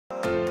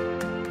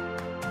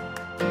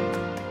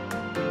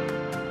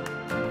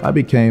I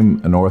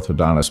became an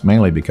orthodontist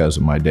mainly because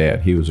of my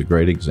dad. He was a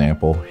great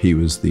example. He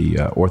was the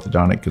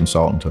orthodontic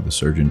consultant of the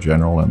Surgeon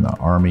General in the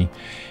Army.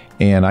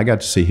 And I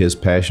got to see his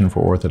passion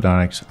for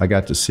orthodontics. I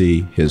got to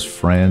see his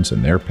friends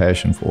and their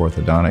passion for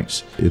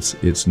orthodontics.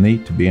 It's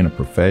neat to be in a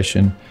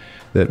profession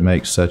that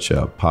makes such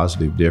a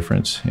positive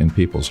difference in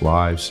people's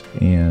lives.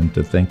 And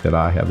to think that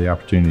I have the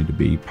opportunity to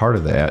be part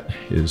of that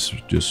is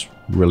just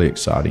really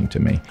exciting to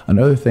me.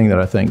 Another thing that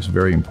I think is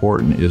very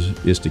important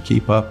is to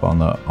keep up on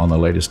the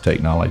latest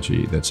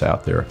technology that's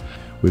out there.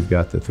 We've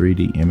got the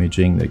 3D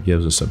imaging that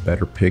gives us a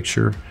better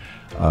picture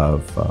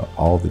of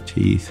all the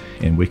teeth,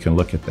 and we can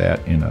look at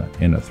that in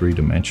a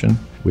 3-dimension.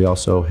 We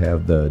also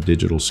have the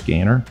digital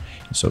scanner,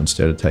 so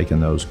instead of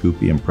taking those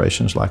goopy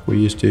impressions like we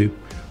used to,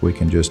 we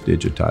can just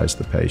digitize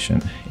the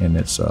patient, and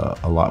it's a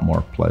lot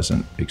more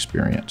pleasant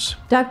experience.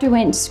 Dr.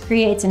 Wentz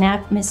creates an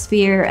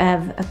atmosphere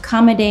of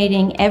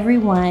accommodating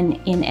everyone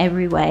in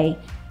every way.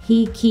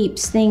 He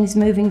keeps things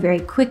moving very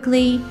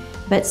quickly,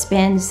 but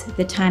spends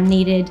the time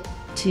needed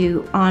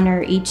to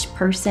honor each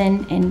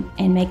person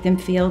and make them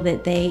feel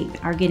that they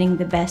are getting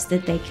the best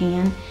that they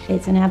can.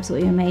 It's an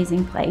absolutely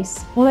amazing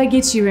place. Well, that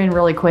gets you in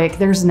really quick.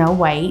 There's no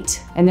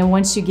wait. And then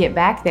once you get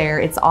back there,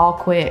 it's all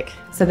quick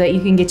so that you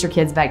can get your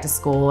kids back to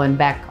school and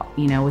back,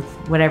 with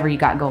whatever you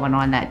got going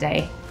on that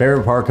day.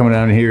 Favorite part coming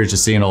down here is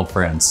just seeing old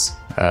friends.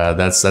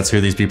 That's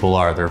who these people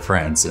are, they're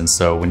friends. And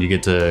so when you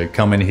get to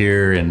come in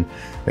here and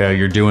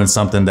you're doing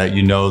something that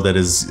that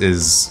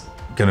is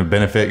gonna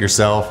benefit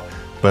yourself,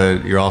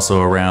 but you're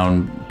also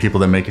around people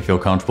that make you feel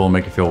comfortable,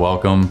 make you feel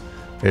welcome.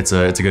 It's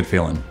a good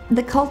feeling.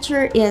 The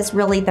culture is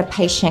really the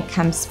patient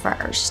comes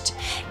first.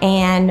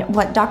 And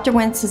what Dr.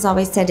 Wentz has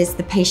always said is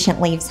the patient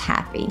leaves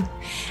happy.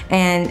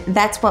 And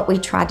that's what we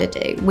try to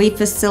do. We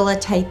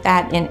facilitate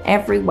that in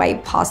every way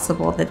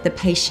possible, that the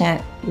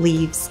patient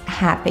leaves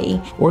happy.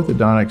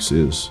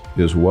 Orthodontics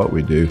is what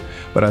we do,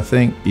 but I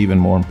think even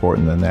more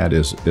important than that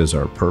is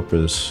our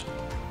purpose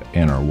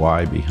and our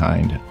why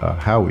behind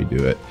how we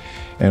do it.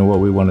 And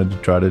what we wanted to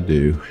try to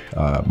do,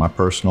 my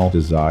personal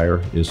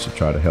desire is to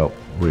try to help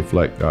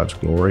reflect God's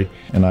glory.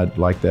 And I'd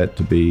like that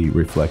to be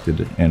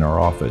reflected in our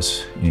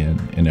office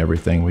in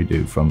everything we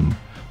do, from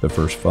the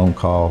first phone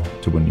call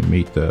to when you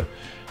meet the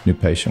new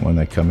patient when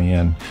they come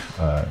in,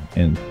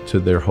 and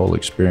to their whole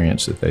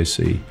experience that they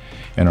see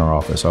in our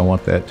office. I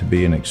want that to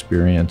be an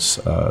experience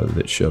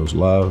that shows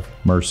love,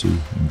 mercy,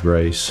 and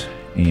grace,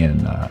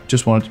 and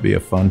just want it to be a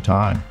fun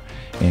time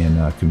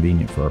and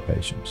convenient for our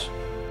patients.